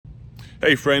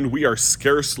Hey friend, we are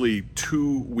scarcely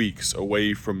 2 weeks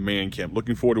away from Man Camp.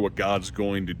 Looking forward to what God's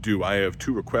going to do. I have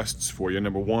two requests for you.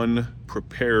 Number one,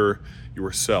 prepare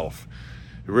yourself.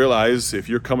 Realize if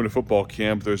you're coming to football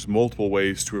camp, there's multiple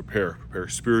ways to prepare. Prepare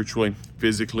spiritually,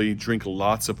 physically, drink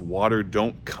lots of water.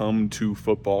 Don't come to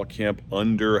football camp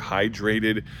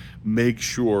underhydrated. Make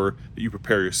sure that you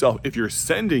prepare yourself. If you're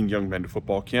sending young men to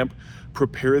football camp,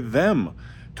 prepare them.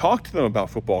 Talk to them about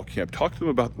football camp. Talk to them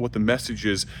about what the message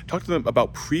is. Talk to them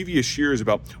about previous years,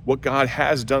 about what God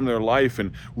has done in their life,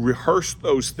 and rehearse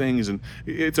those things. And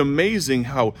it's amazing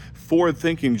how forward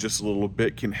thinking just a little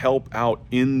bit can help out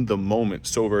in the moment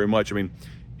so very much. I mean,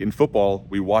 in football,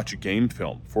 we watch a game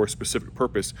film for a specific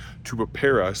purpose to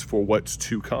prepare us for what's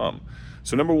to come.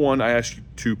 So, number one, I ask you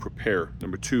to prepare.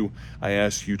 Number two, I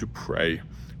ask you to pray.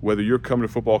 Whether you're coming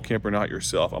to football camp or not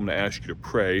yourself, I'm going to ask you to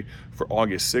pray for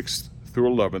August 6th through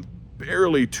 11th,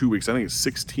 barely 2 weeks. I think it's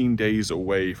 16 days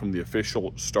away from the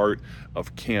official start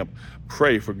of camp.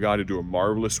 Pray for God to do a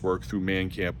marvelous work through Man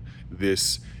Camp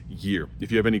this year. If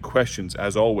you have any questions,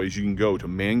 as always, you can go to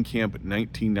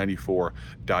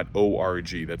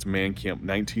mancamp1994.org. That's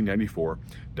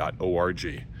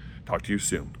mancamp1994.org. Talk to you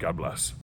soon. God bless.